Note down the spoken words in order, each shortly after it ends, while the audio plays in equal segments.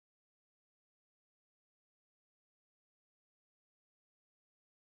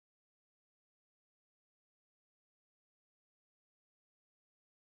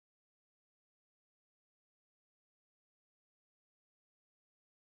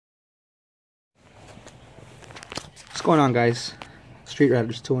What's going on, guys? Street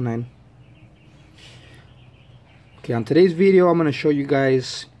Riders 209. Okay, on today's video I'm going to show you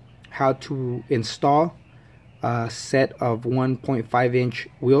guys how to install a set of 1.5 inch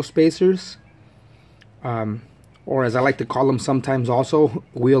wheel spacers, or as I like to call them sometimes also,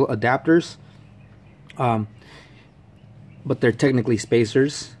 wheel adapters, but they're technically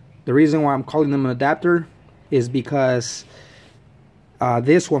spacers. The reason why I'm calling them an adapter is because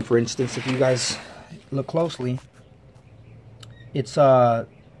this one, for instance, if you guys look closely, it's the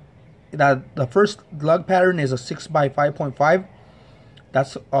first lug pattern is a 6x5.5.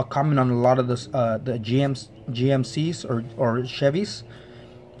 That's common on a lot of the GMCs or Chevys.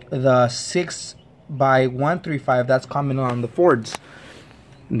 The 6x135, that's common on the Fords,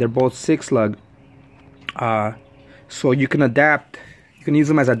 and they're both 6 lug. So you can adapt, you can use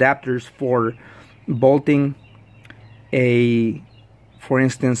them as adapters for bolting for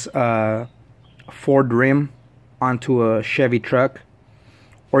instance, a Ford rim onto a Chevy truck,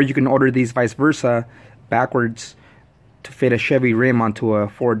 or you can order these vice versa, backwards, to fit a Chevy rim onto a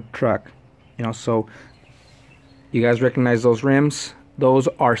Ford truck. You know, so you guys recognize those rims? Those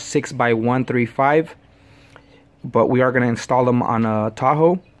are 6x135, but we are going to install them on a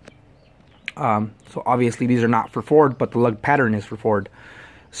Tahoe. So obviously these are not for Ford, but the lug pattern is for Ford.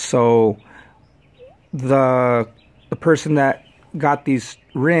 So the person that got these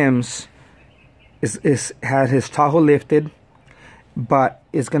rims had his Tahoe lifted, but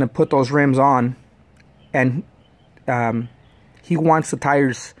is going to put those rims on, and he wants the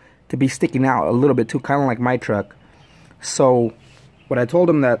tires to be sticking out a little bit too, kind of like my truck. So what I told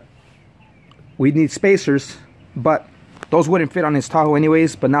him, that we need spacers, but those wouldn't fit on his Tahoe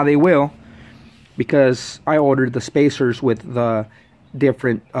anyways, but now they will, because I ordered the spacers with the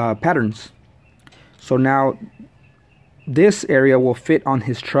different patterns. So now this area will fit on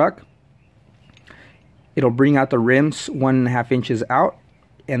his truck. It'll bring out the rims 1.5 inches out,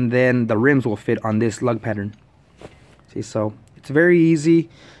 and then the rims will fit on this lug pattern. See, so it's very easy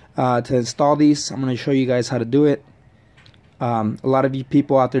to install these. I'm going to show you guys how to do it. A lot of you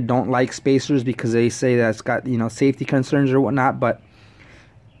people out there don't like spacers because they say that it's got, you know, safety concerns or whatnot, but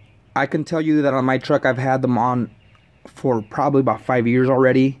I can tell you that on my truck I've had them on for probably about 5 years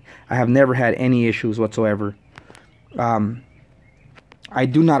already. I have never had any issues whatsoever. I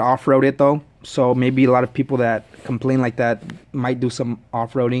do not off-road it though, so maybe a lot of people that complain like that might do some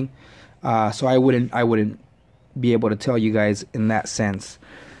off-roading. So I wouldn't be able to tell you guys in that sense.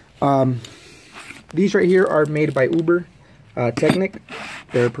 These right here are made by Uber Technic.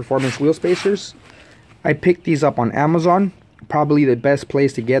 They're performance wheel spacers. I picked these up on Amazon, probably the best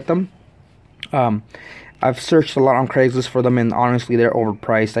place to get them. I've searched a lot on Craigslist for them, and honestly they're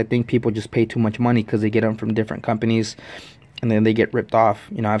overpriced. I think people just pay too much money because they get them from different companies and then they get ripped off.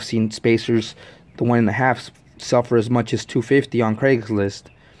 You know, I've seen spacers, the 1.5, sell for as much as $250 on Craigslist.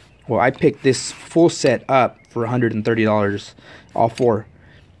 Well, I picked this full set up for $130, all 4.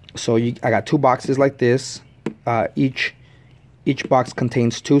 So I got 2 boxes like this. Each box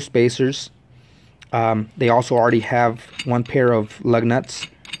contains 2 spacers. They also already have 1 pair of lug nuts.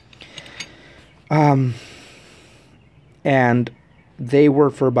 And they were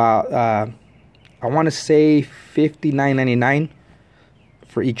for about I want to say $59.99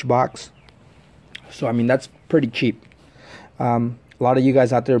 for each box. So I mean, that's pretty cheap. A lot of you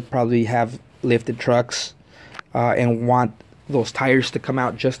guys out there probably have lifted trucks and want those tires to come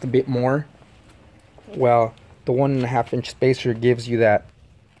out just a bit more. Well, the 1.5 inch spacer gives you that,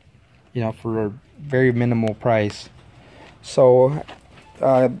 you know, for a very minimal price. So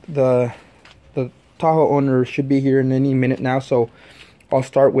the Tahoe owner should be here in any minute now, so I'll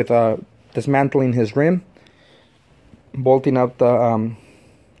start with dismantling his rim, bolting up the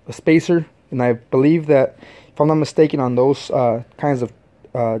spacer, and I believe that, if I'm not mistaken, on those kinds of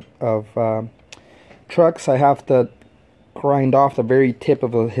trucks, I have to grind off the very tip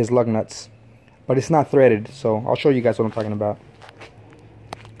of his lug nuts, but it's not threaded, so I'll show you guys what I'm talking about.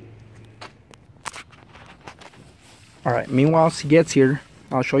 Alright, meanwhile he gets here,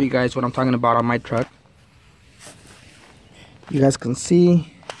 I'll show you guys what I'm talking about on my truck. You guys can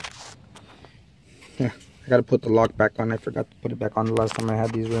see, yeah, I gotta put the lock back on. I forgot to put it back on the last time I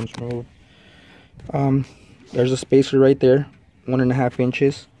had these rims removed. There's a spacer right there, 1.5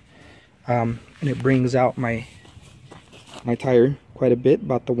 inches, and it brings out my tire quite a bit,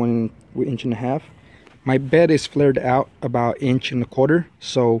 about the 1.5 inches. My bed is flared out about 1.25 inches,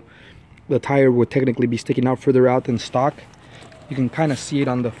 so the tire would technically be sticking out further out than stock. You can kind of see it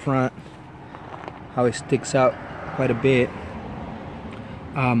on the front, how it sticks out quite a bit.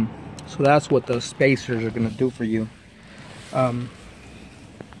 So that's what the spacers are going to do for you.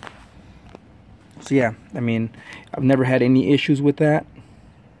 So yeah, I mean, I've never had any issues with that.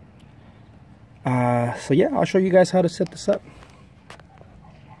 So yeah, I'll show you guys how to set this up.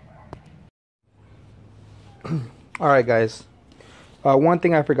 Alright guys, one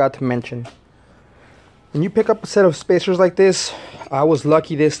thing I forgot to mention. When you pick up a set of spacers like this, I was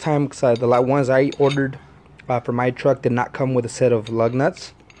lucky this time because the ones I ordered for my truck did not come with a set of lug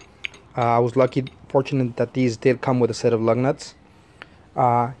nuts. I was fortunate that these did come with a set of lug nuts.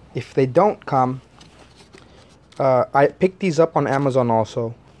 If they don't come, I picked these up on Amazon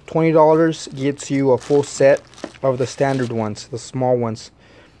also. $20 gets you a full set of the standard ones, the small ones.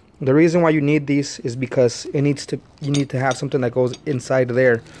 The reason why you need these is because you need to have something that goes inside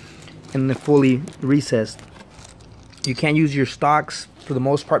there and then fully recessed. You can't use your stocks for the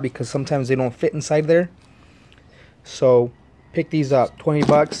most part because sometimes they don't fit inside there. So pick these up. 20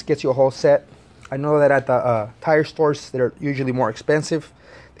 bucks gets you a whole set. I know that at the tire stores they're usually more expensive.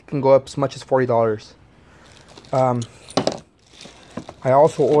 They can go up as much as $40. I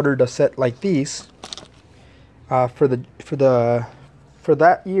also ordered a set like these for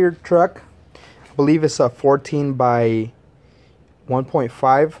that year truck. I believe it's a 14 by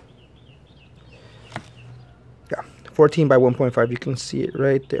 1.5. Yeah, 14 by 1.5. You can see it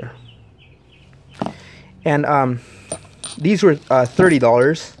right there. And these were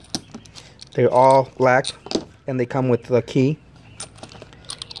 $30. They're all black and they come with the key.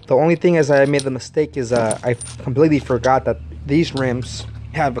 The only thing is I made the mistake is I completely forgot that these rims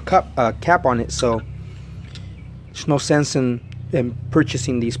have a cap on it, so there's no sense in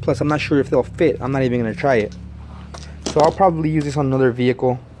purchasing these. Plus I'm not sure if they'll fit. I'm not even going to try it. So I'll probably use this on another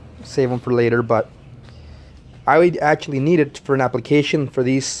vehicle, save them for later. But I would actually need it for an application for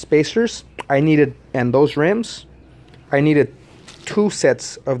these spacers. And those rims, I needed 2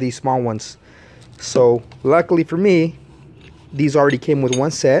 sets of these small ones. So luckily for me, these already came with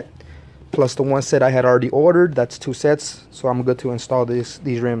 1 set, plus the 1 set I had already ordered. That's 2 sets, so I'm good to install these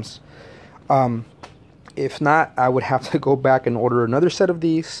rims. If not, I would have to go back and order another set of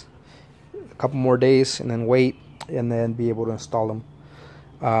these, a couple more days, and then wait, and then be able to install them.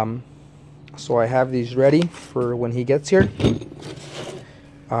 So I have these ready for when he gets here,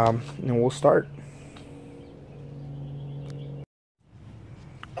 and we'll start.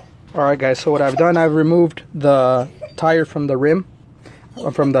 Alright guys, so what I've done, I've removed the tire from the rim,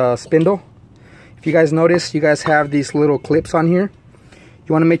 from the spindle. If you guys notice, you guys have these little clips on here.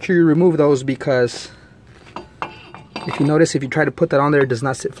 You want to make sure you remove those because if you notice, if you try to put that on there, it does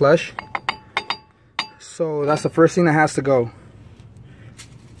not sit flush. So that's the first thing that has to go.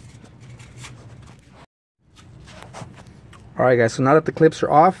 Alright guys, so now that the clips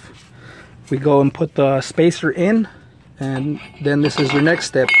are off, we go and put the spacer in, and then this is your next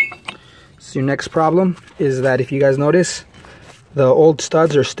step. So your next problem is that if you guys notice, the old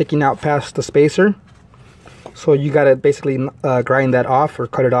studs are sticking out past the spacer. So you gotta basically grind that off or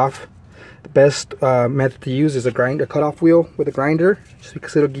cut it off. The best method to use is a cutoff wheel with a grinder, just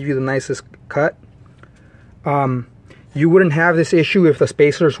because it'll give you the nicest cut. You wouldn't have this issue if the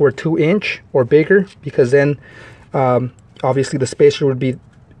spacers were 2-inch or bigger, because then obviously the spacer would be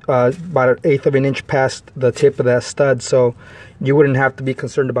about 1/8 of an inch past the tip of that stud, so you wouldn't have to be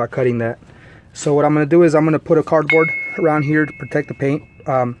concerned about cutting that. So what I'm going to do is I'm going to put a cardboard around here to protect the paint.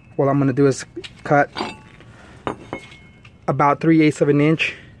 What I'm going to do is cut about 3/8 of an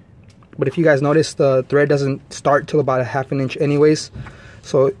inch. But if you guys notice, the thread doesn't start till about 1/2 an inch anyways.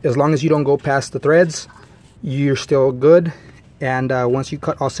 So as long as you don't go past the threads, you're still good. And once you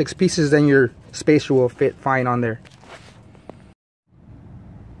cut all 6 pieces, then your spacer will fit fine on there.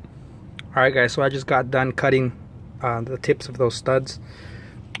 Alright guys, so I just got done cutting the tips of those studs.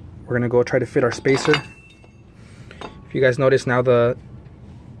 We're gonna go try to fit our spacer. If you guys notice, now the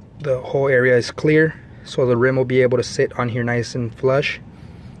whole area is clear, so the rim will be able to sit on here nice and flush.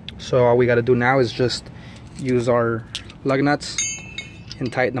 So all we got to do now is just use our lug nuts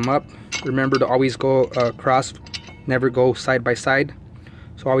and tighten them up. Remember to always go across, never go side by side.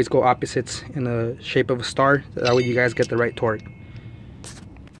 So always go opposites in the shape of a star. That way you guys get the right torque.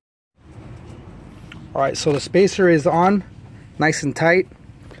 Alright, so the spacer is on, nice and tight.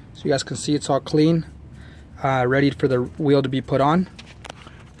 So you guys can see it's all clean, ready for the wheel to be put on.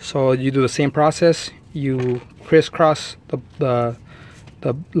 So you do the same process. You crisscross the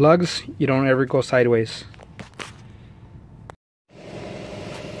lugs. You don't ever go sideways.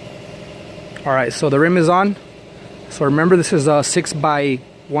 Alright, so the rim is on. So remember, this is a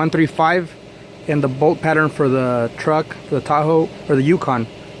 6x135, and the bolt pattern for the truck, for the Tahoe, or the Yukon,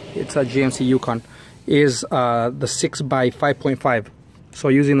 it's a GMC Yukon, is the 6x5.5. So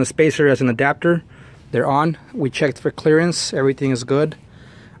using the spacer as an adapter, they're on. We checked for clearance, everything is good.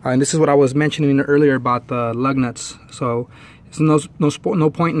 And this is what I was mentioning earlier about the lug nuts. So there's no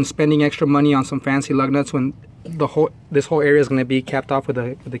point in spending extra money on some fancy lug nuts when this whole area is going to be capped off with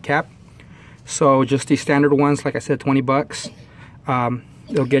a cap. So just these standard ones, like I said, 20 bucks.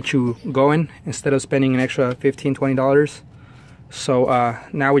 They'll get you going instead of spending an extra $15–20. So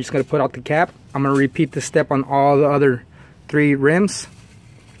now we're just going to put out the cap. I'm going to repeat this step on all the other 3 rims,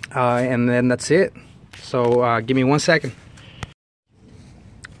 and then that's it. So give me 1 second.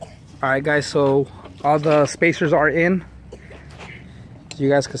 Alright guys, so all the spacers are in. As you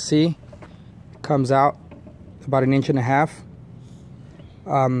guys can see, it comes out about 1.5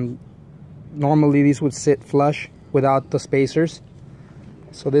 inches. Normally these would sit flush without the spacers,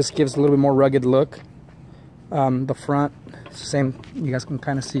 so this gives a little bit more rugged look. The front, it's the same. You guys can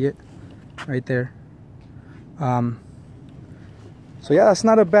kind of see it right there. So yeah, that's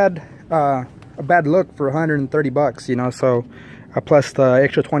not a bad look for 130 bucks, you know. So plus the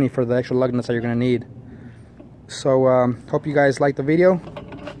extra 20 for the extra lug nuts that you're gonna need. So hope you guys like the video.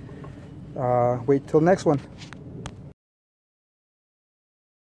 Wait till the next one.